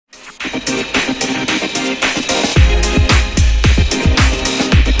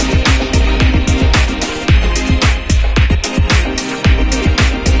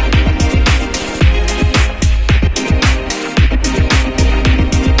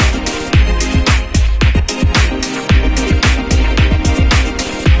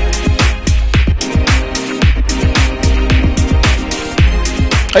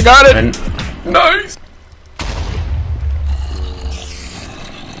I got it! Nice!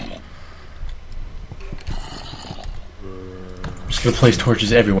 I'm just gonna place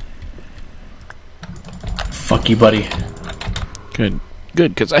torches everywhere. Fuck you, buddy. Good.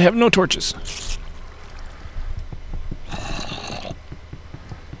 Good, because I have no torches.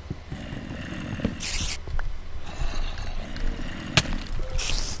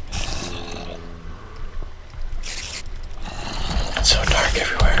 It's so dark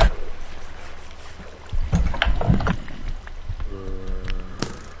everywhere.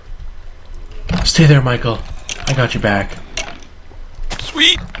 Stay there, Mhykol. I got your back.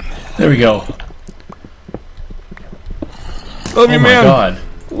 Sweet! There we go. Love you, man. Oh my god.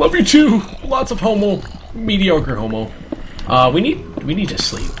 Love you too. Lots of homo. Mediocre homo. We need to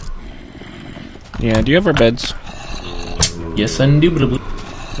sleep. Yeah, do you have our beds? Yes, indubitably.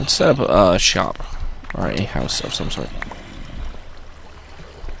 Let's set up a shop. Or a house of some sort.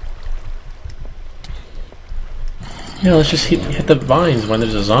 Yeah, let's just hit the vines when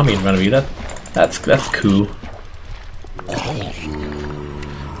there's a zombie in front of you. That's cool.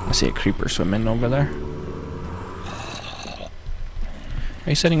 I see a creeper swimming over there. Are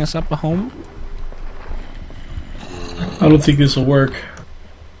you setting us up a home? I don't think this will work. There's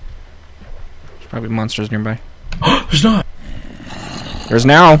probably monsters nearby. There's not. There's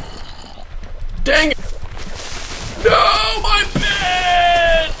now. Dang it! No, my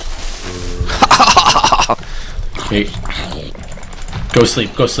bed! Hey, go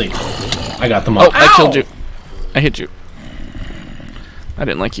sleep. Go sleep. I got them all. Oh, I killed you. I hit you. I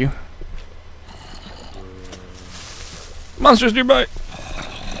didn't like you. Monsters nearby.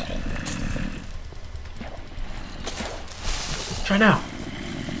 Try now.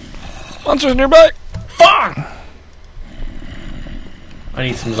 Monsters nearby. Fuck! I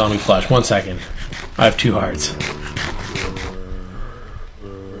need some zombie flesh. 1 second. I have 2 hearts.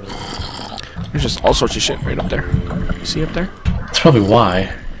 There's just all sorts of shit right up there. You see up there? That's probably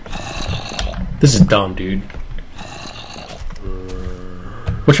why. This is dumb, dude.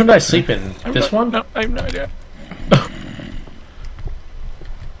 Which one did I sleep in? This one? No, I have no idea.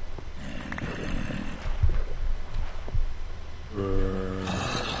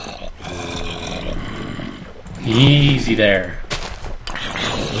 Easy there.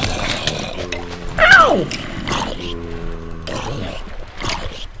 Ow!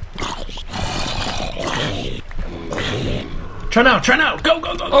 Try now, try now! Go,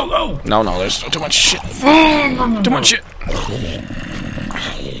 go, go, go, go! No, there's too much shit. Too much shit.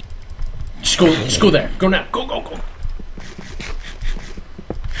 Just go there. Go now. Go, go, go.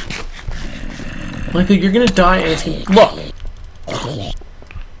 Michael, you're gonna die and it's gonna... Look!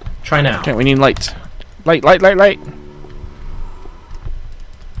 Try now. Okay, we need lights. Light.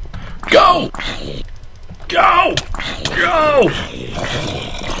 Go! Go! Go!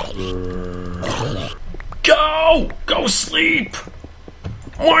 Go! Go sleep!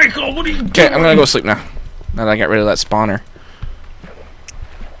 Mhykol, what are you doing? Okay, I'm gonna go sleep now. Now that I got rid of that spawner.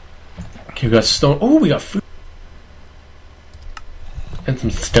 Okay, we got stone. Oh, we got food. And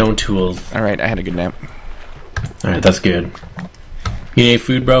some stone tools. Alright, I had a good nap. Alright, that's good. You need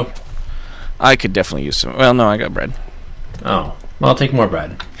food, bro? I could definitely use some. Well, no, I got bread. Oh. Well, I'll take more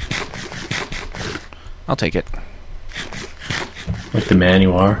bread. I'll take it. Like the man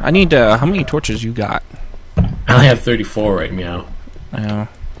you are. I need, how many torches you got? I only have 34 right now. Oh,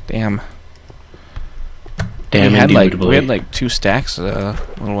 damn. Damn, indubitably. We had like 2 stacks a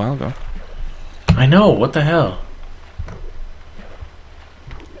little while ago. I know, what the hell?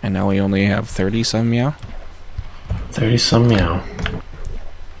 And now we only have 30 some meow. 30 some meow.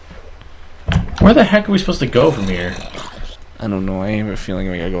 Where the heck are we supposed to go from here? I don't know, I have a feeling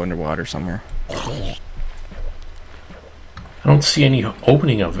we gotta go underwater somewhere. I don't see any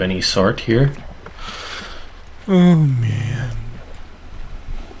opening of any sort here. Oh man.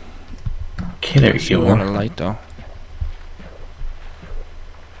 Okay, there you You go. want a light though.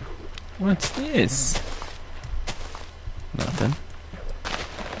 What's this? Nothing.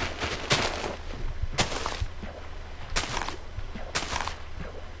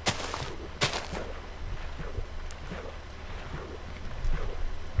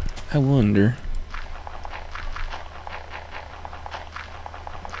 I wonder.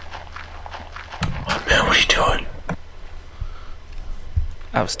 Oh man, what are you doing?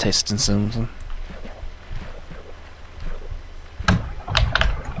 I was tasting something. I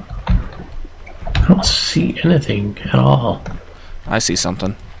don't see anything at all. I see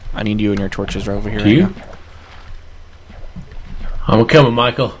something. I need you and your torches right over here. Do you? Now. I'm coming,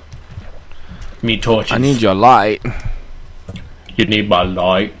 Michael. Me torches. I need your light. You need my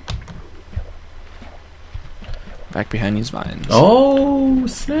light. Back behind these vines. Oh,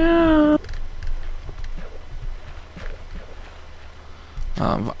 snap.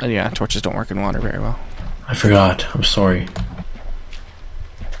 Yeah, torches don't work in water very well. I forgot. I'm sorry.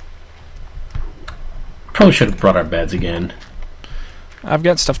 Probably should have brought our beds again. I've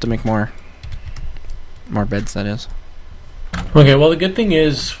got stuff to make more beds, that is. Okay, well, the good thing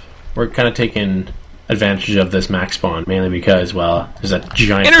is we're kind of taking advantage of this max spawn, mainly because, well, there's that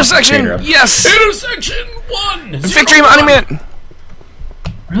giant intersection! Yes! Intersection 1! Victory monument!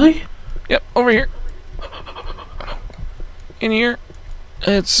 Really? Yep, over here. In here.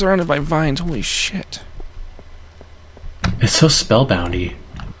 It's surrounded by vines. Holy shit. It's so spellboundy.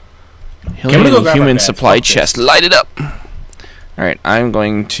 Helium human supply chest. Light it up! Alright, I'm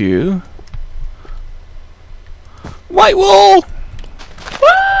going to... White wool!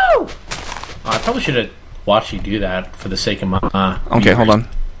 Woo! I probably should have watched you do that for the sake of my... okay, hold on.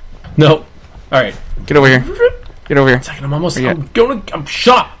 No. Alright. Get over here. Get over here. 1 second, I'm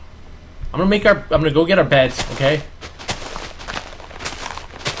shot! I'm gonna go get our beds, okay?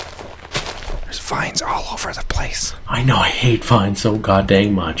 There's vines all over the place. I know, I hate vines so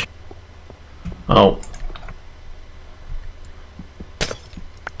goddamn much. Oh.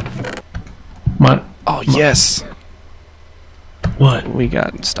 What? Oh, yes. What? We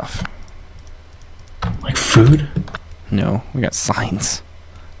got stuff. Like food? No, we got signs.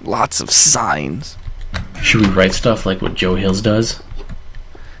 Lots of signs. Should we write stuff like what Joe Hills does?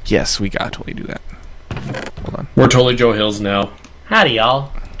 Yes, we got to totally do that. Hold on. We're totally Joe Hills now. Howdy,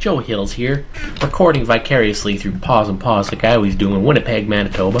 y'all. Joe Hills here, recording vicariously through PauseUnpause like I always do in Winnipeg,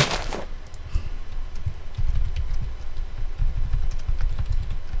 Manitoba.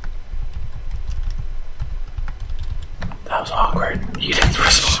 That was awkward. You didn't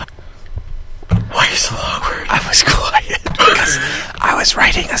respond. Why are you so awkward? I was quiet because I was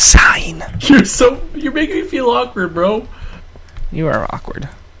writing a sign. You're making me feel awkward, bro. You are awkward.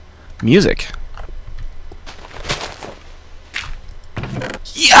 Music.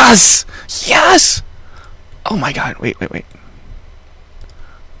 Yes! Yes! Oh my god, wait. Let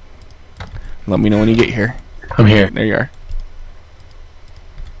me know when you get here. I'm here. There you are.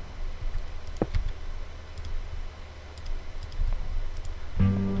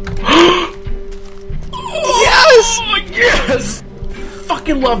 Yes! Oh, yes!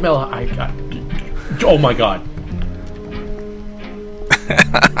 Fucking love Mela. Oh my god.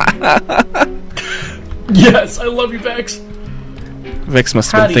 Yes, I love you, Vechs. Vechs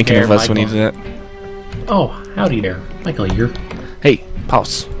must have been thinking of us when he did it. Oh, howdy there. Michael here. Hey,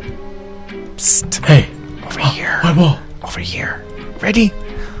 pause. Psst. Hey. Over here. Mhykol. Over here. Ready?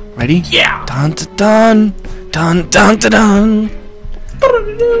 Ready? Yeah. Dun dun dun dun dun dun.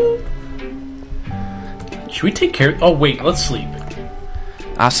 Should we take care? Oh wait, let's sleep.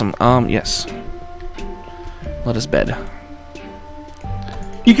 Awesome. Yes. Let us bed.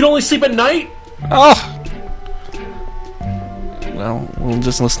 You can only sleep at night? Oh. Well, we'll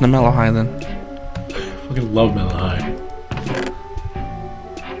just listen to Mellow High then. I fucking love Mellow High.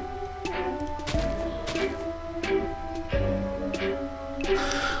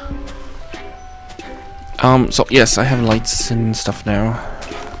 So yes, I have lights and stuff now.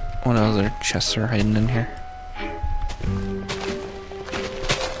 What other chests are hiding in here?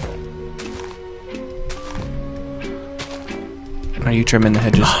 Are you trimming the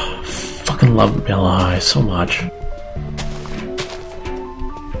hedges? Fucking love Mellow High so much.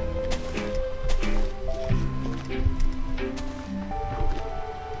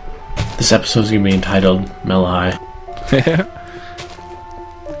 This episode's gonna be entitled Mellow High.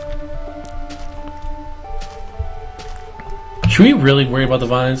 Should we really worry about the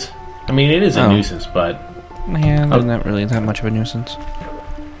vines? I mean, it is a nuisance, but... Yeah, they're not really that much of a nuisance.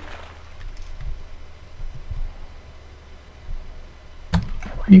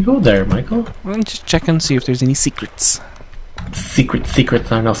 Where do you go there, Michael? I'm just checking, see if there's any secrets.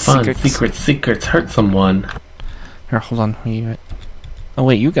 Secrets are no fun. Secrets hurt someone. Here, hold on. Where you at? Oh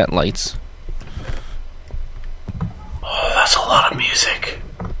wait, you got lights. Oh, that's a lot of music.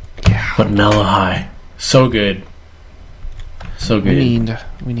 Yeah. But Mellow High. So good. So good.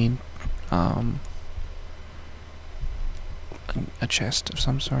 We need a chest of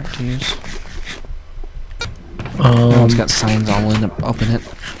some sort to use. That one's got signs all up in it.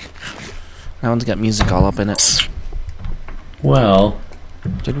 That one's got music all up in it. Well,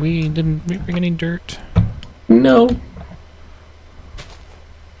 Didn't we bring any dirt? No.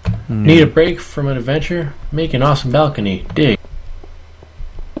 No. Need a break from an adventure? Make an awesome balcony. Dig.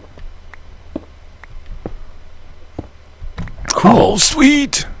 Cool. Oh,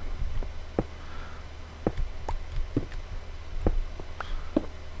 sweet!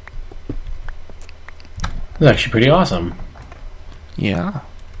 That's actually pretty awesome. Yeah.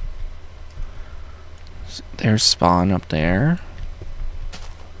 There's spawn up there.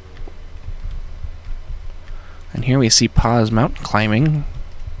 And here we see Pause mountain climbing.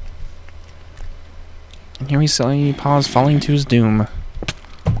 And here we see Pause falling to his doom.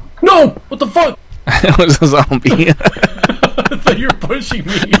 No! What the fuck? It was a zombie. I thought you were pushing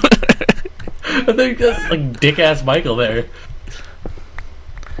me. I think that's like dick-ass Mhykol there.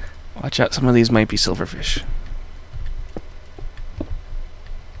 Watch out, some of these might be silverfish.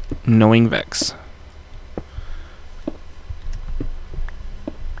 Knowing Vechs.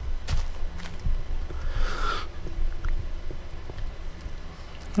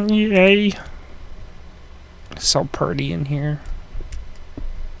 Yay. So pretty in here.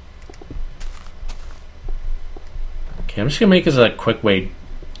 Okay, I'm just gonna make this a quick way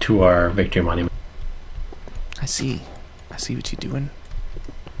to our victory monument. I see what you're doing.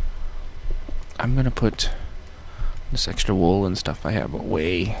 I'm gonna put this extra wool and stuff I have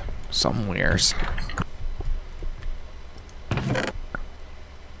away somewheres.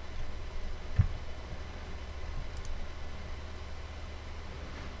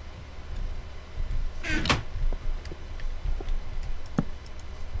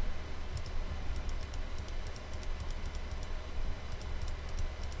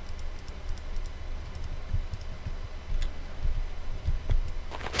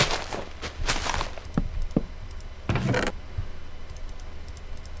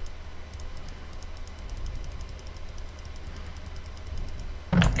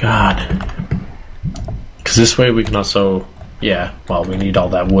 God. Because this way we can also... Yeah, well, we need all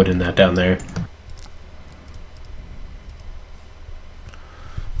that wood in that down there.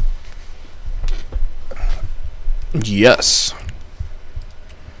 Yes.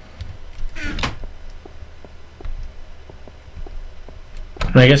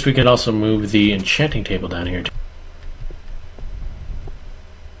 And I guess we could also move the enchanting table down here too.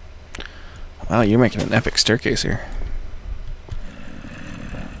 Wow, you're making an epic staircase here.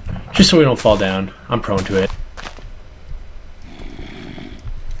 Just so we don't fall down. I'm prone to it.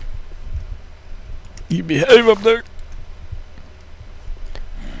 You behave up there.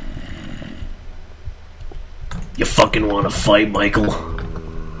 You fucking want to fight,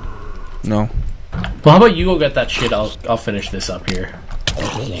 Mhykol? No. Well, how about you go get that shit? I'll finish this up here.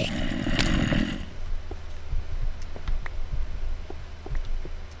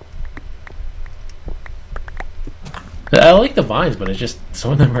 I like the vines, but it's just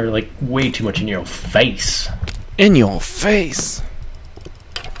some of them are like way too much in your face. In your face.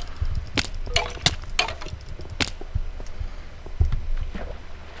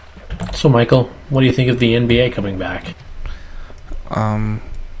 So, Mhykol, what do you think of the NBA coming back? Now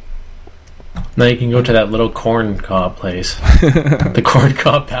you can go to that little corn cob place. The corn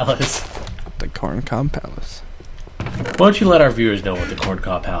cob palace. The corn cob palace. Why don't you let our viewers know what the corn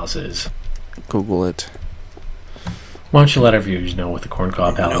cob palace is? Google it. Why don't you let our viewers know what the corn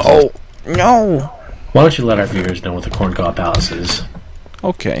cob palace is? Oh, no. Why don't you let our viewers know what the corn cob palace is?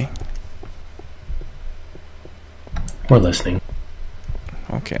 Okay. We're listening.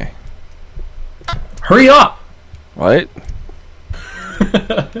 Okay. Hurry up! What?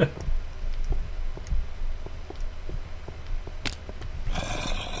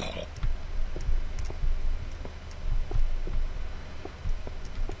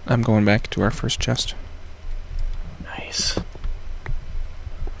 I'm going back to our first chest. Nice.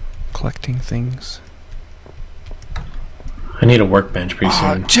 Collecting things. I need a workbench pretty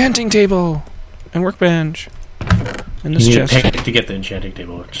soon. Enchanting table! And workbench. In this You need chest. a pick to get the enchanting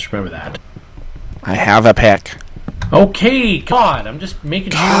table. Just remember that. I have a pick. Okay, God, I'm just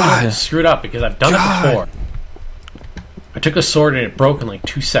making sure I don't screw it up because I've done it before. I took a sword and it broke in like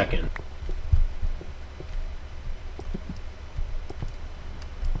 2 seconds.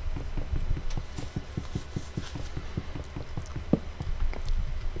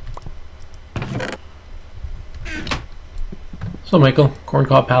 So, Mhykol, Corn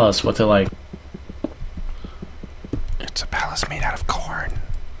Cob Palace, what's it like? It's a palace made out of corn.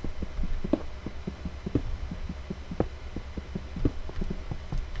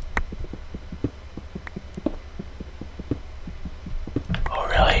 Oh,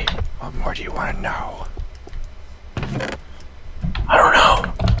 really? What more do you want to know? I don't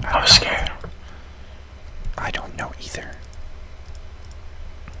know. I was scared. I don't know either.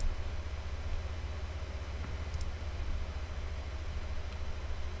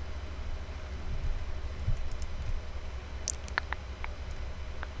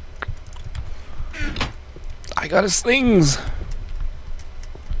 got his things.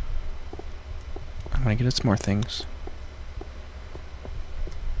 I'm gonna get us more things.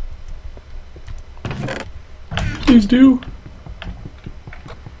 Please do.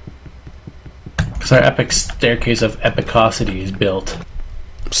 Because our epic staircase of epicosity is built.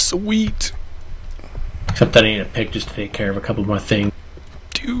 Sweet. Except that I need a pick just to take care of a couple more things.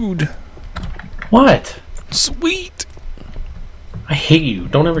 Dude. What? Sweet. I hate you.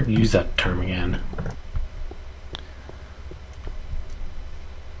 Don't ever use that term again.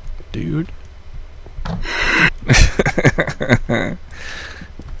 Dude.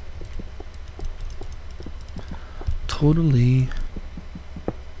 Totally.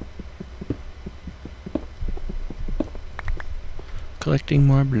 Collecting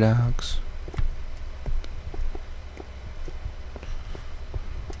more blocks.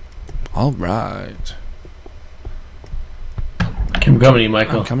 All right. I'm coming to you,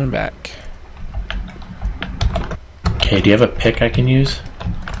 Michael. I'm coming back. Okay, do you have a pick I can use?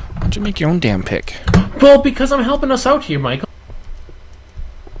 Why don't you make your own damn pick? Well, because I'm helping us out here, Michael.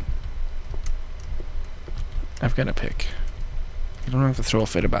 I've got a pick. You don't have to throw a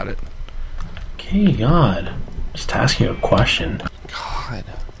fit about it. Okay, God. Just asking you a question. God.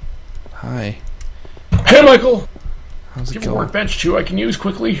 Hi. Hey, Michael! How's it Do you have a going? workbench, too, I can use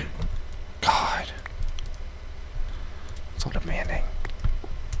quickly? God. So demanding.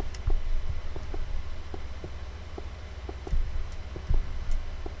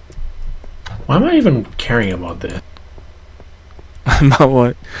 Why am I even caring about this? About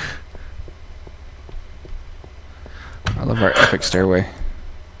what? I love our epic stairway.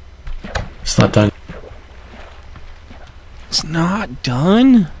 It's not done. It's not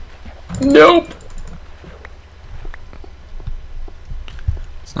done? Nope!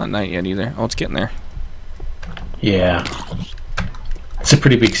 It's not night yet either. Oh, it's getting there. Yeah. It's a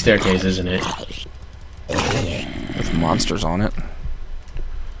pretty big staircase, isn't it? With monsters on it.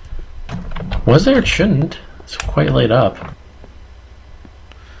 Was there? It shouldn't. It's quite laid up.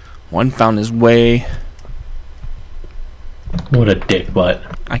 One found his way. What a dick butt.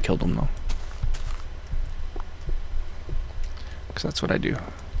 I killed him though. Because that's what I do.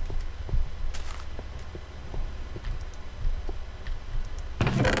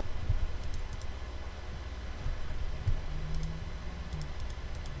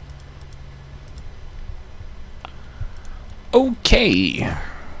 Okay.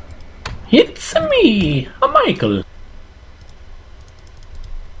 It's me, a Mhykol.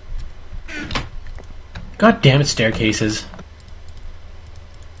 God damn it, staircases.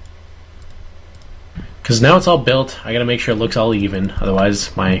 Because now it's all built, I gotta make sure it looks all even.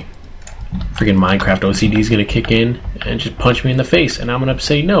 Otherwise, my freaking Minecraft OCD is gonna kick in and just punch me in the face. And I'm gonna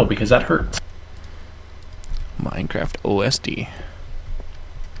say no, because that hurts. Minecraft OSD.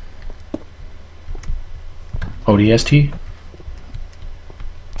 ODST?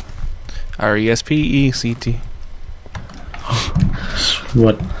 RESPECT.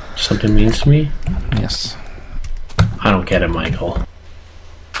 What something means to me? Yes. I don't get it, Michael.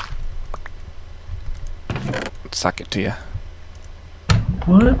 Suck it to you.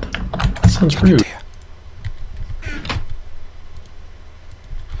 What? That sounds rude. I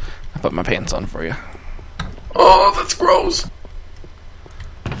put my pants on for you. Oh, that's gross.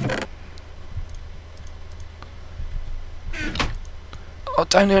 Oh,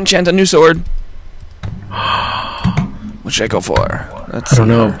 time to enchant a new sword. What should I go for? I don't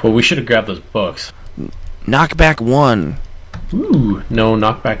know, but we should have grabbed those books. Knockback 1. Ooh, no,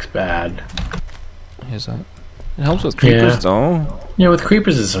 knockback's bad. Is that? It helps with creepers, though. Yeah, with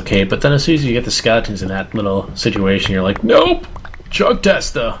creepers it's okay, but then as soon as you get the skeletons in that little situation, you're like, nope! Chug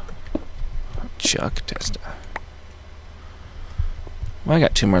tester! Chuck tester. Well, I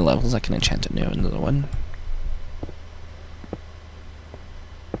got 2 more levels. I can enchant a new another one.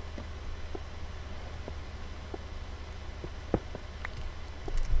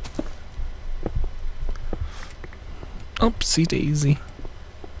 Oopsie daisy.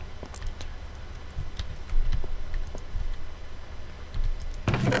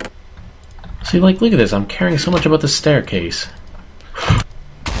 See, like, look at this. I'm caring so much about the staircase.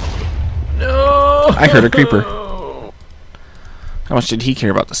 No! I heard a creeper. How much did he care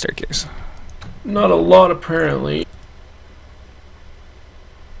about the staircase? Not a lot, apparently.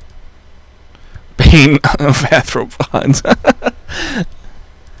 Bane of arthropods.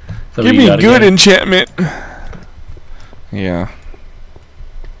 So Give me good enchantment. Yeah.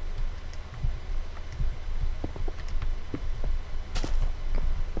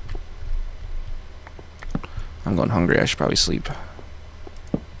 I'm going hungry. I should probably sleep.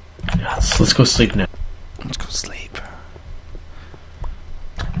 Yes, let's go sleep now. Let's go sleep.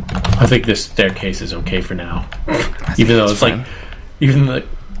 I think this staircase is okay for now. Even though it's fine. Even the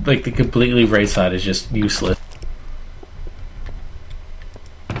completely right side is just useless.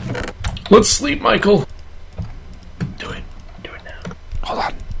 Let's sleep, Mhykol. Do it. Do it now. Hold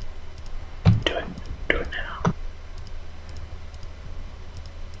on. Do it. Do it now.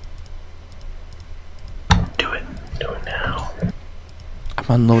 Do it. Do it now. I'm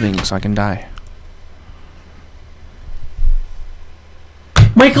unloading so I can die.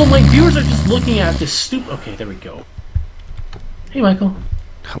 Mhykol, my viewers are just looking at this stupid... Okay, there we go. Hey, Mhykol.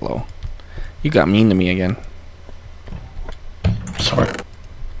 Hello. You got mean to me again. Sorry.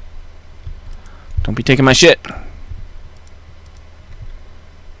 Don't be taking my shit.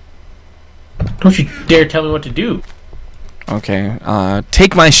 Don't you dare tell me what to do. Okay,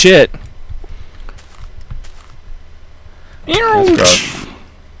 take my shit. That's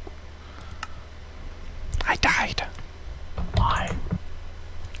I died. Why?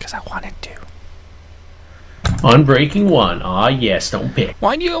 Because I wanted to. Unbreaking 1. Ah, yes, don't pick.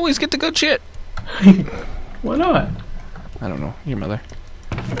 Why do you always get the good shit? Why not? I don't know. Your mother.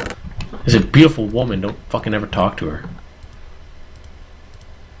 She's a beautiful woman. Don't fucking ever talk to her.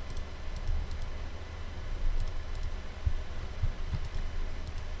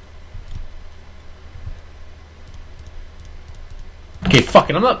 Okay, fuck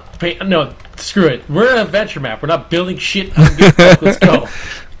it. I'm not paying. No, screw it. We're an adventure map. We're not building shit. Let's go. I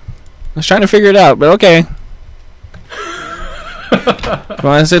was trying to figure it out, but okay. I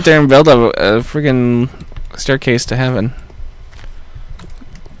want to sit there and build a friggin' staircase to heaven.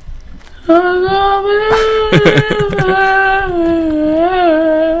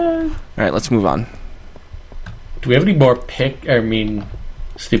 Alright, let's move on. Do we have any more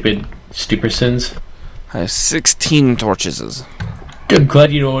stupid Stupersons? I have 16 torches. I'm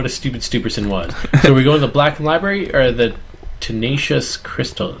glad you know what a stupid Stuperson was. So we go to the Black Library or the Tenacious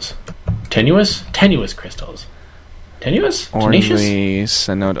Crystals? Tenuous? Tenuous Crystals. Tenuous? Tenacious?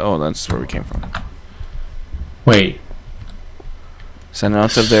 Oh, that's where we came from. Wait.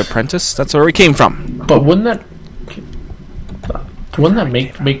 Cenotes of the Apprentice? That's where we came from. But wouldn't that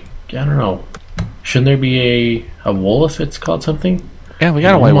make I don't know. Shouldn't there be a wool if it's called something? Yeah, we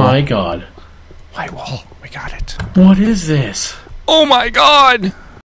got a white wool. Oh my god. White wool. We got it. What is this? Oh my god!